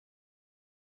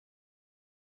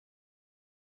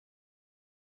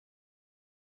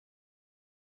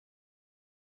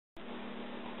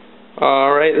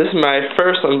Alright, this is my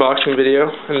first unboxing video,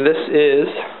 and this is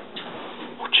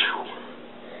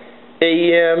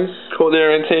AEM cold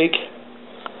air intake.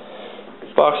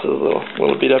 Box is a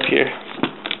little beat up here.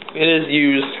 It is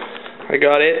used. I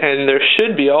got it, and there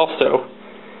should be also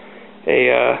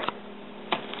a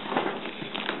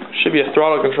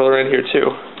throttle controller in here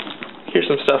too. Here's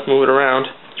some stuff moving around.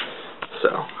 So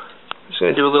I'm just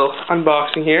gonna do a little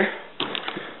unboxing here.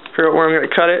 Figure out where I'm gonna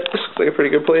cut it. This looks like a pretty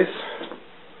good place.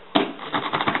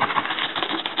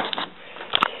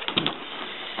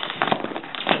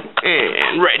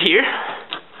 And right here.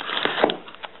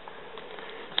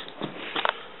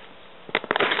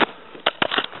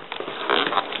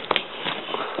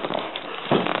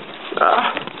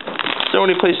 So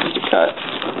many places to cut.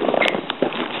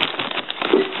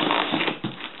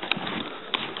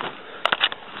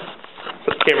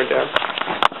 Put the camera down.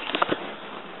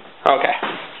 Okay.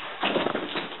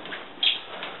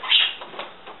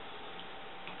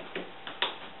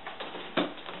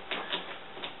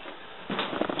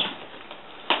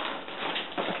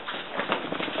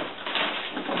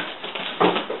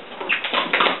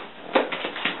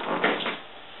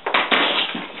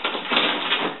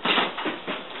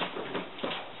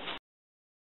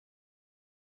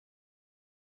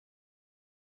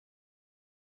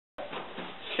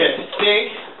 Okay, steak.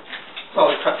 That's all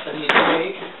the cuts I need to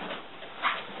make.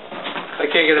 If I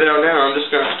can't get it out now, I'm just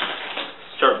gonna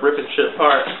start ripping shit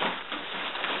apart.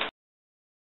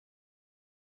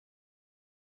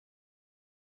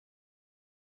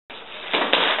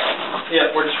 Yeah,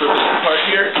 we're just ripping it apart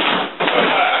here.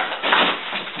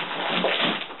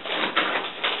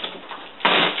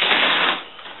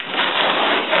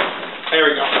 There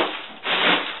we go.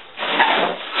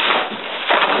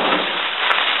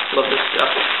 Love this stuff.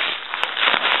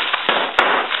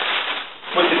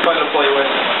 Wicked fun to play with.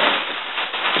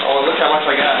 Oh, look how much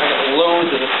I got. I got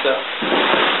loads of this stuff.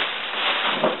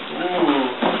 Ooh,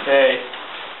 okay.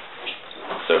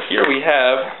 So here we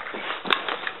have,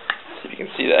 let's see if you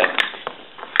can see that.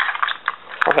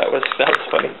 Oh, that was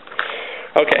funny.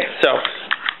 Okay, so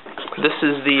this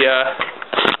is the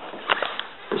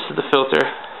filter.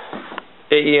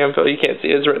 AEM filter. You can't see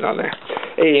it, it's written on there.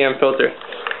 AEM filter.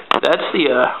 That's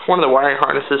one of the wiring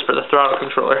harnesses for the throttle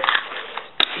controller.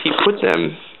 He put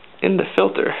them in the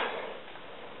filter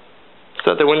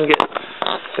so that they wouldn't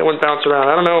bounce around.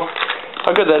 I don't know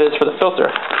how good that is for the filter,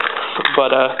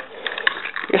 but I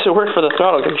guess it worked for the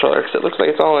throttle controller because it looks like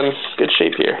it's all in good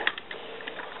shape here.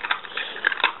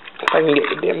 If I can get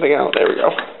the damn thing out, there we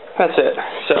go. That's it.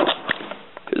 So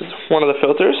here's one of the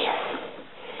filters.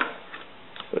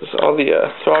 There's all the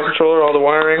throttle controller, all the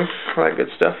wiring, all that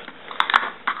good stuff.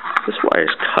 This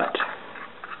wire's cut.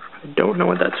 I don't know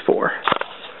what that's for.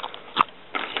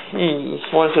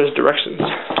 What if there's directions?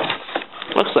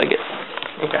 Looks like it.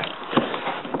 Okay.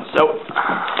 So,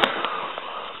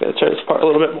 I'm going to tear this apart a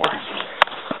little bit more.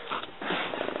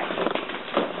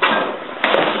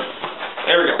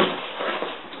 There we go.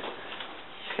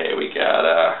 Okay, we got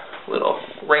a little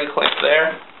ring clamp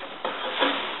there.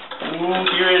 Ooh,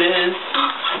 here it is.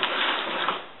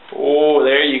 Oh,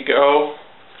 there you go.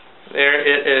 There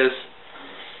it is.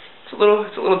 It's a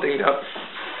little dinged up.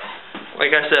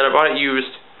 Like I said, I bought it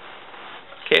used.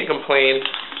 Can't complain.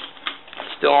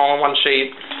 Still all in one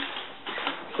shape.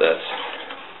 So that's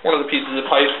one of the pieces of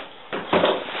pipe.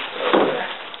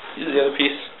 Here's the other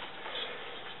piece.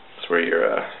 That's where your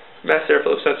mass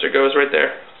airflow sensor goes, right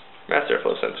there. Mass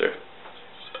airflow sensor.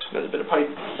 Another bit of pipe.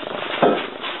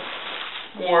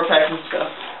 More packing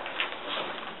stuff.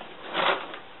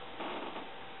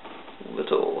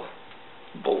 Little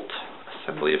bolt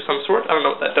assembly of some sort. I don't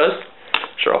know what that does.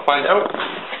 Sure, I'll find out.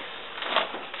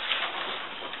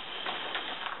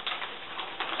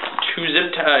 2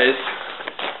 zip ties.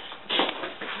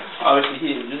 Obviously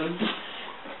he didn't use them.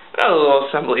 Another little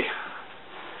assembly.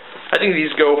 I think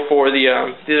these go for the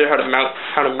these are how to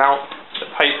mount the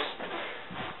pipes.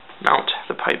 Mount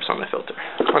the pipes on the filter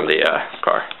on the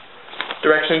car.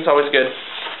 Directions always good.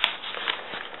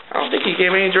 I don't think he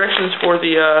gave any directions for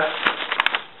the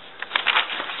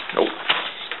nope.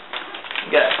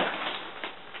 Got it.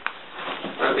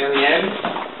 Right there on the end.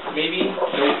 Maybe.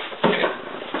 Nope. Okay.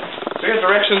 So we got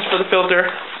directions for the filter.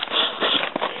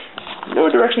 No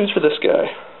directions for this guy.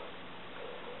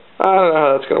 I don't know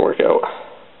how that's gonna work out.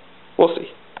 We'll see.